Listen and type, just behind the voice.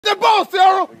that ball,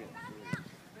 Sarah.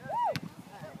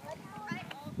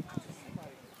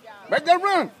 Make that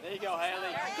run. There you go,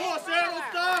 Haley. Come on, Sarah, don't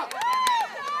stop.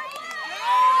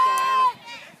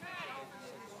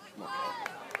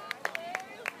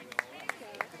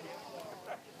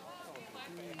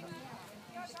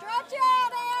 Stretch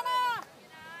out, Anna.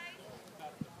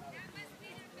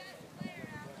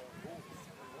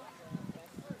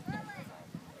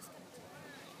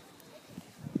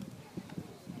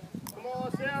 Come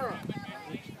on, Sarah.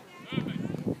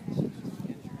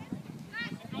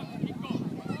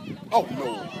 Oh,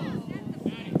 no.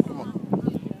 Come on.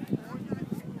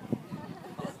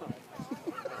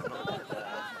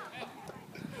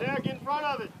 Sarah, get in front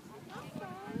of it.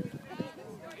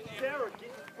 Sarah, get in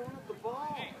front of the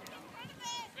ball.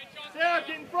 Sarah,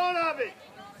 get in front of it.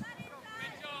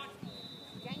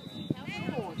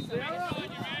 Come on, Sarah.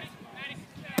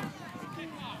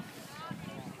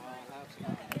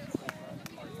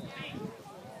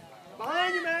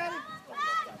 Behind you, Maddie.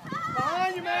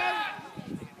 Behind you, Maddie.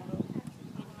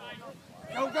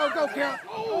 Go, Carol.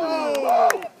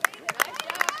 Oh.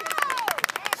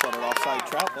 Saw that offside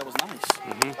trap. That was nice.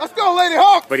 Let's go, Lady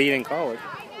Hawk. But he didn't call it.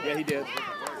 Yeah, he did.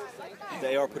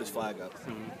 The AR put his flag up.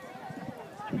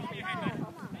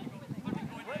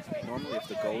 Normally, if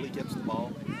the goalie gets the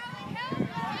ball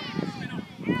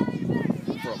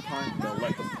for a punt, they'll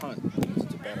let them punt.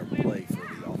 It's a better play for the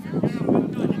offense.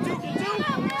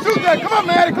 Shoot that. Come on,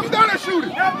 Maddie. Come down and shoot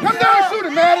it. Come down and shoot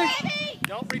it, Maddie.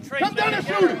 Don't retreat. Come down and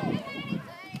shoot it.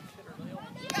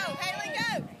 Go, Haley, go.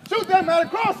 Shoot that, Maddie.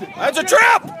 Cross it. That's a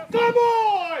trap! Come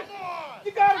on!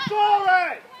 You got to score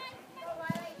it!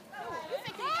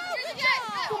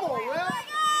 Come on, Will.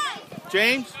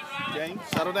 James,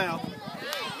 settle down.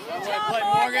 That way, play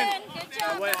Morgan.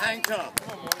 That way, hang tough.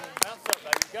 Come on, Morgan. Bounce up,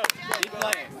 baby. Go. Keep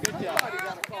playing. Good job. Somebody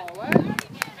got to call that.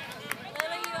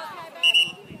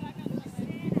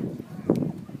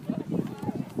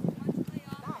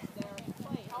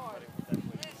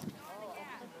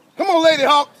 Come on, Lady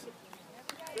Hawks.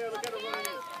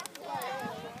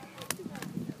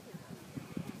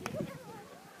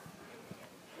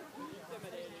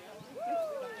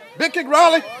 Big kick,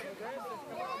 Riley.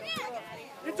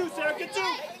 Get two, Sarah. Get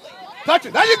two. Touch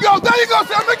it. There you go,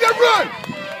 Sarah. Make that run.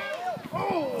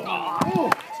 Oh.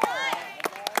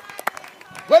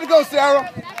 Way to go,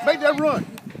 Sarah. Make that run.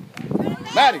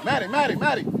 Maddie.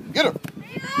 Get her. Good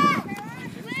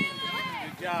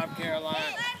job,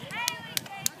 Caroline.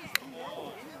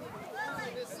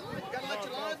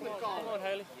 Come on,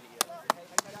 Haley.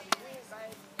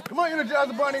 Come on,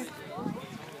 Energizer Bunny.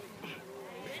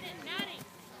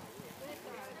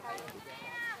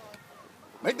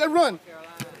 Make that run.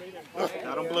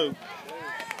 Out on blue.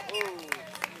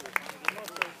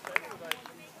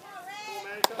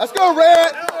 Let's go,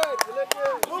 Red.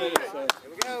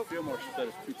 Fillmore said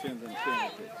it's 2 10s and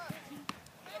 10.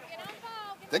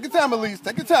 Take your time, Elise.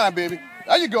 Take your time, baby.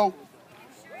 There you go.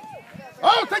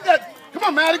 Oh, take that. Come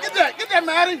on, Maddie. Get that,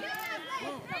 Maddie.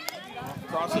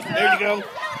 Cross it. There you go.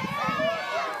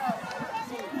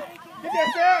 Get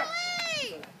that, Sarah.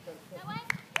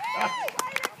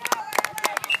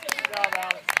 Good job,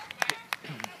 Alex.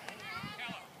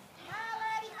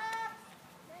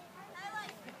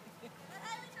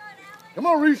 Come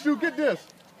on, reshoot. Get this.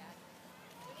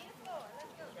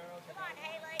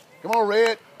 Come on,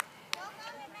 Red.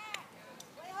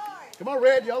 Come on,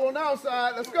 Red. Y'all on the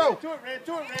outside. Let's go. To it, Red.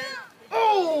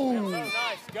 Oh!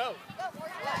 Nice. Go.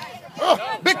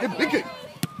 Oh, big kick.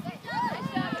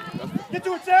 Get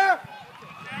to it, Sarah.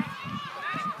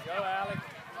 Go, Allie.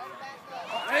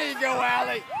 There you go,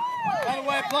 Allie. Right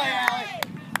away, play, Allie.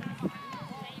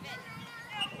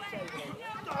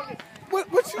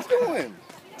 What she's doing?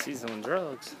 She's on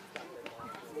drugs.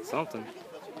 Something.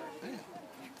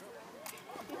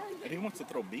 And he wants to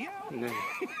throw B out? Yeah.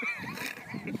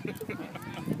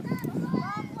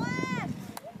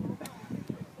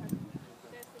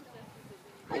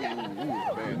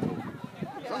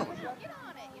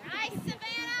 Nice,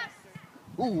 Savannah.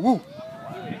 Ooh.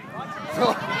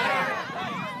 Oh!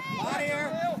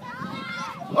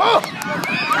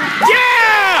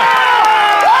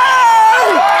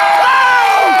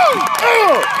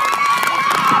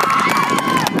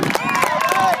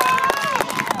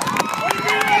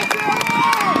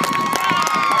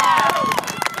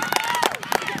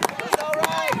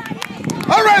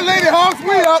 All right, Lady Hawks,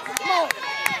 we up.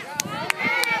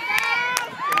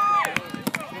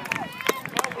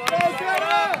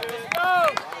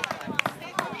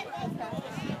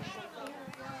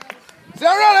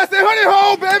 Sarah, that's the honey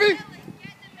hole, baby.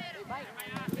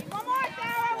 One more,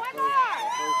 Sarah. One more.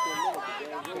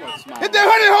 Hit that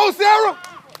honey hole, Sarah.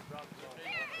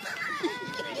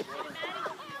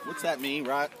 What's that mean,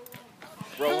 right?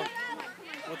 Roland?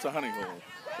 What's a honey hole?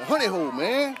 The honey hole,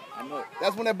 man. I know.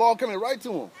 That's when that ball coming right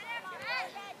to him.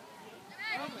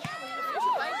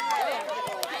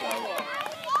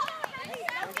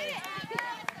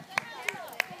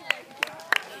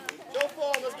 Go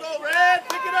for him. Let's go, Red.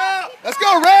 Pick it up. Let's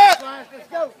go, Red. Let's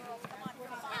go.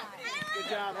 Good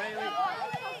job, Haley.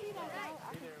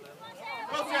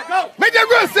 Go, Sarah, go. Make that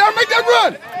run, Sarah. Make that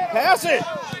run. Pass it!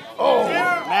 Oh.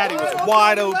 Maddie was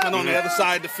wide open on the other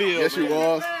side of the field. Yes, she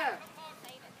was.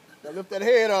 Now lift that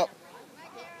head up.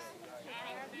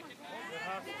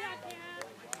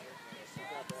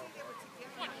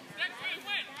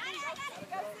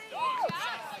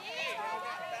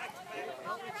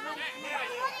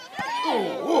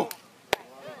 Ooh.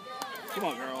 Come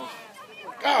on, girls.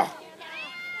 Ah.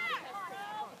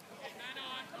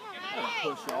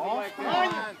 Push off. Come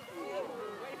on.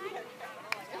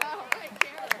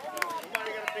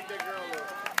 Somebody got to pick that girl up.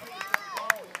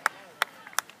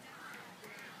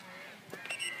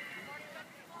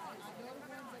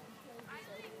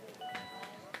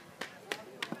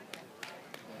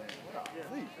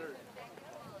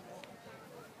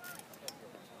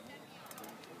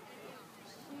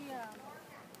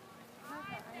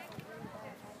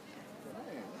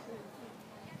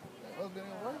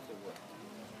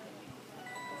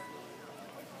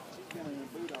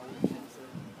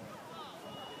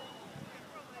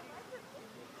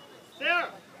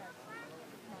 Sarah!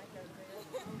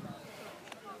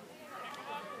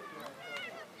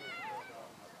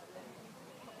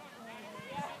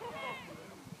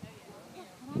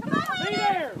 Be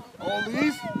there! All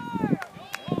these.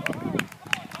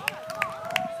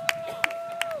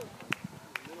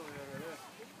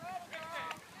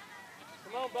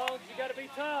 Come on, Bones, you got to be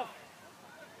tough.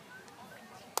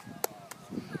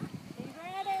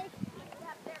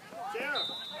 Sarah!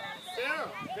 Sarah!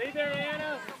 Be there,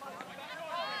 Anna!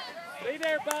 Be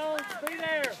there, Bones! Be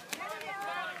there!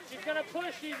 She's going to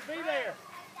push you. Be there!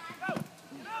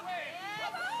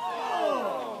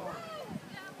 Oh.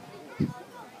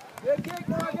 Good kick,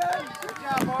 Morgan! Good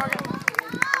job, Morgan!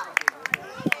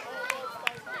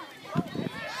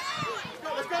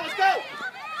 Let's go, let's go!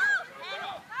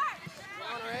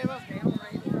 Come on, Ava.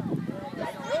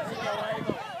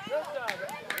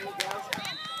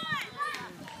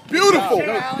 Beautiful.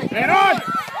 And on!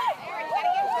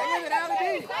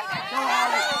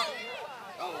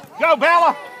 Go,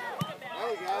 Bella!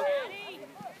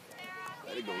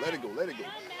 There you go. Let it go. Let it go. Let it go.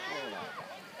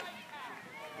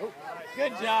 Oh.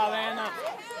 Good job, Anna.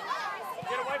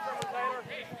 Get away from her, Taylor.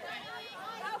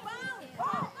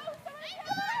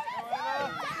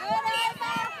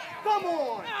 Come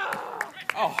on!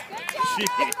 Oh,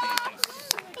 jeez.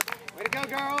 Way to go,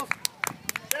 girls.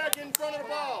 Sarah, get in front of the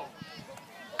ball.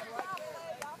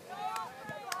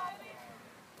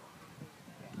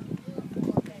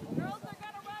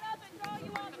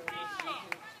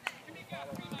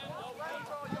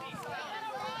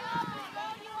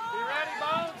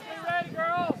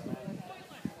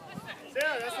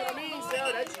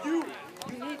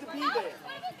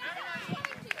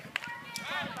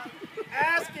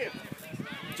 Ask him.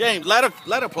 James, let her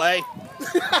play.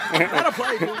 Let her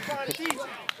play, dude.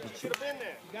 Should have been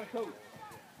there. You got a coach.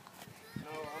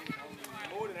 No, I'm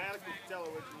more than adequate to tell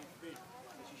her where she needs to be.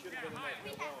 She should have been in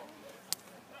that ball.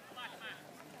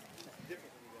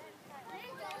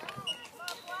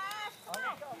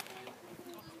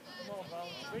 Come on,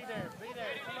 Bones. Be there. Be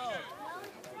there. Come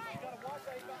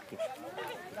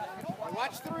on.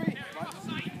 Watch three.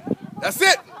 That's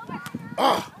it.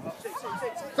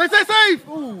 Save.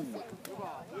 Ooh.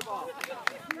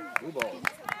 Blue ball.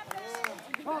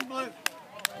 Come on, Blue.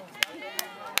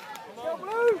 Go,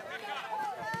 Blue.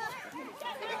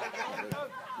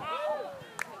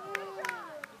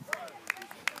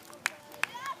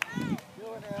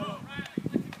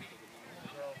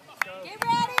 Get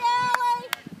ready, Allie.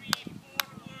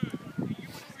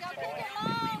 Let's go kick it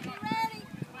long. Get ready.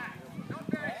 Come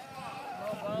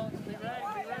on, Bones. Be ready,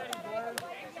 Blue.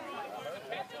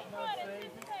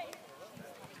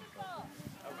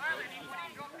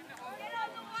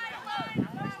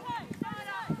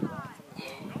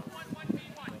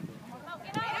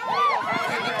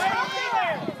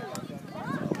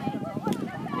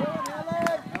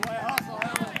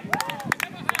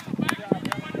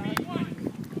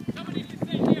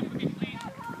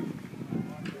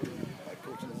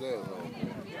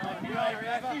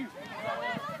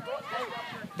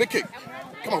 Big kick.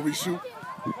 Come on, reshoot.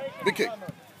 Big kick. Go,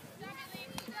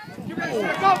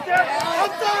 Sarah.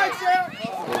 Outside, Sarah.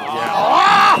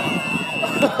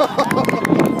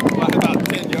 About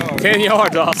 10 yards. 10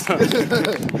 yards, Austin.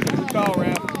 Good call,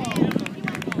 Ralph.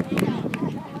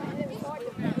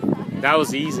 That was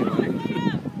the easy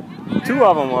one. 2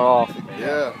 of them were off.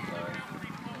 Yeah.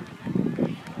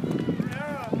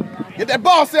 Get that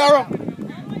ball, Sarah.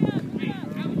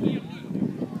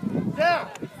 Yeah.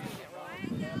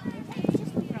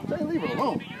 Hey, leave it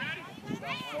alone.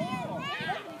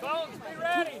 Bones, be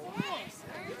ready.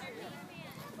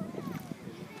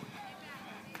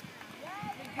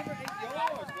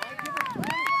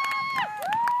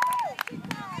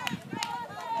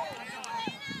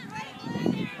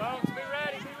 Bones, be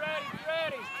ready, be ready, be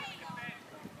ready.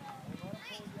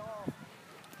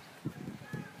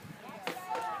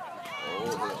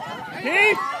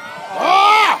 Keep!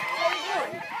 Ah!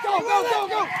 Go, go, go,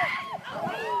 go!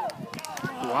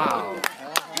 Wow.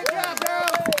 Good job,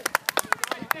 girl.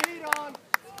 Keep the heat on.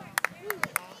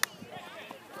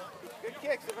 Good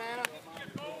kick, Savannah.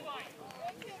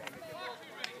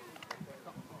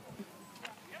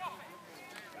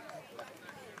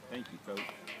 Thank you, Coach.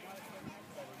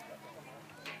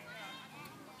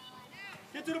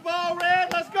 Get to the ball,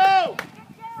 Red. Let's go.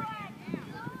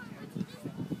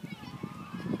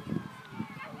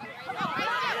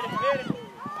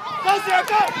 Go, Sarah,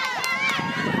 go.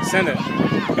 Send it.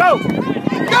 Go.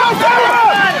 Go, Sarah.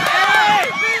 Hey!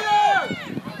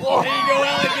 Oh. There you go,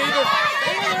 Ellie.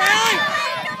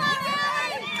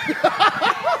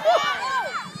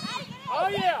 Oh,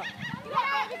 yeah.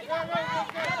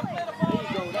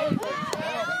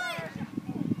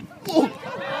 Ooh.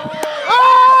 Oh!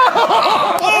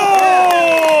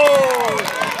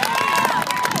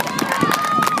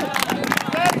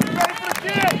 Ready for the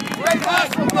kid. Great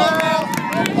hustle, girl.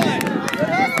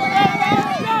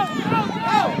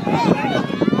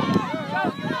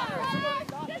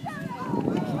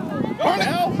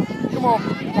 Come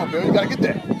on, Bill. You gotta get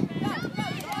that.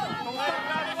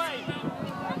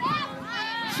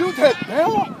 Shoot that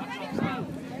bell.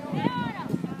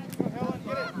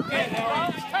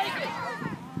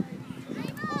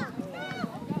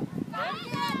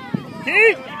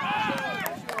 Keep!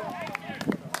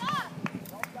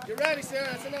 Get ready, Sarah.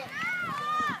 That's enough.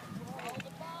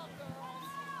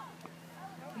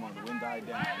 Come on, the wind died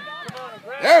down.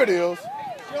 There it is.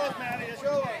 Show us, Maddie.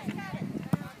 Show us.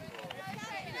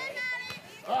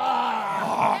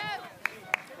 Ah.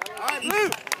 All right, Blue.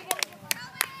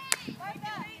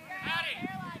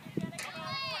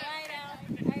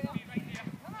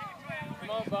 Come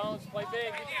on, Bones. Play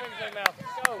big. Get your fingers in your mouth.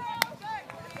 Let's go.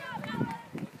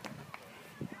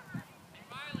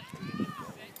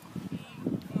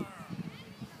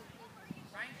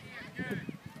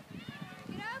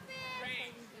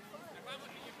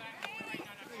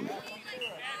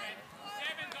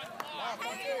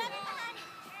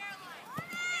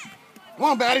 Come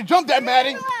on, Maddie. Jump that,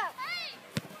 Maddie. Good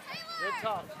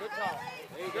talk. Good talk.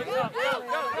 Good talk. Go, go,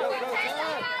 go,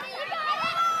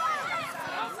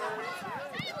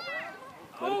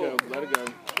 go. Let it go. Let it go.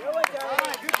 All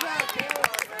right, good job, Taylor.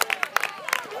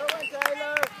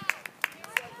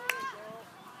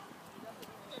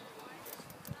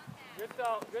 Good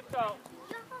talk. Good talk.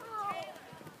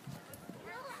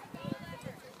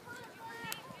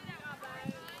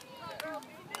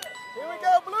 Here we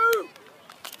go, Blue.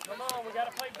 Come on. We got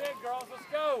to play big, girls. Let's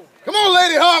go. Come on,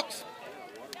 Lady Hawks.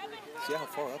 See how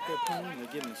far up they're playing?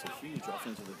 They're giving us a huge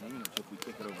offensive advantage if we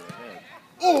kick it over the head.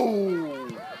 Ooh.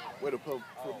 Way to poke.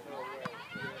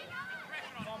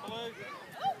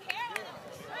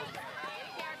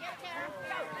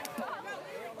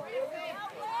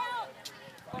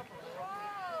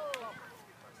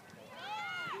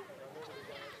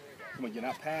 Come on, you're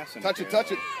not passing. Touch it,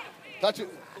 touch it. Touch it.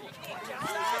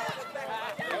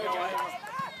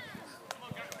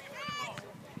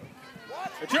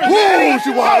 Ooh, she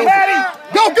wide open.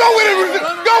 Go with it, Rishu.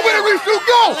 Go with it, Rishu.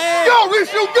 Go. Go,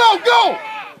 Rishu. Go, go.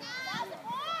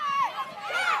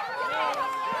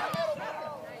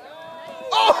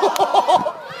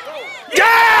 Oh!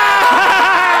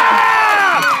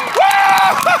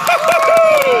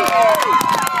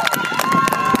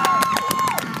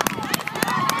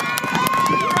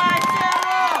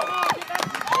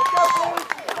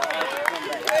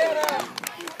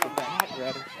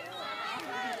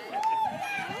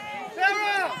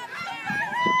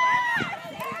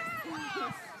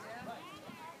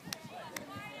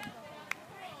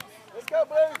 Let's go,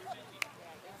 Blue.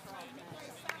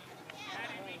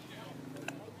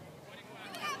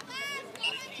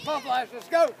 Come on, Flash, let's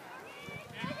go.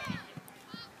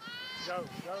 Go,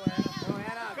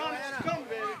 Anna. Go, Anna. Come, come,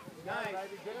 baby. Nice.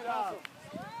 Baby. Good job.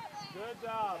 Good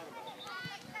job.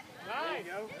 Nice.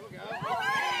 There we go.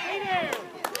 Hey there.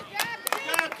 Good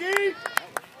job, Keith.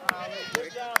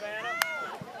 Good job, Anna.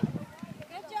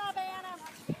 Good job, Anna.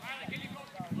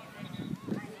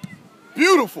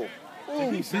 Beautiful. Ooh,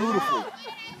 beautiful.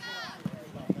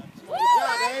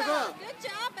 Good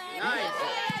job, baby.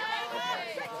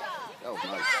 That was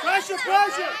nice. Pressure,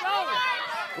 pressure.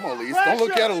 Come on, Lise. Don't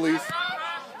look at her, Lise.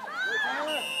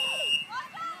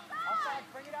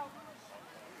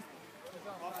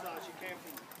 Offside, she can't be.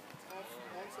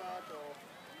 Onside to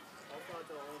offside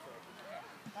to onside.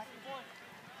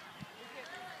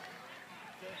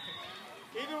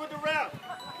 Even with the ref.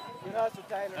 Good hustle,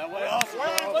 Taylor. That way also. We're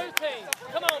on blue team.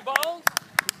 Come on, Bones.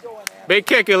 Big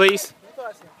kick, Elise.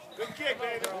 Good kick,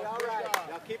 baby. All right.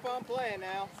 Y'all keep on playing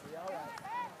now.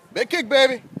 Big kick,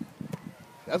 baby.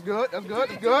 That's good. That's good.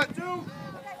 That's good.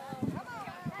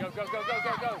 Go, go, go, go,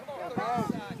 go, go.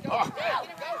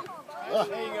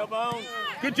 There you go, Bones.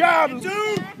 Good job. Keep.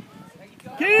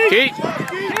 Good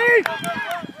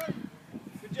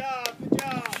job, good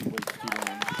job.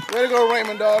 Way to go,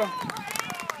 Raymond, daughter.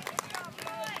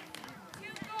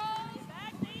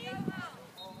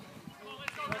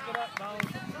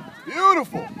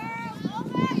 Beautiful.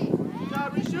 Good job,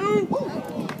 Rishu.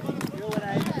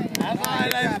 That's all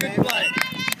right,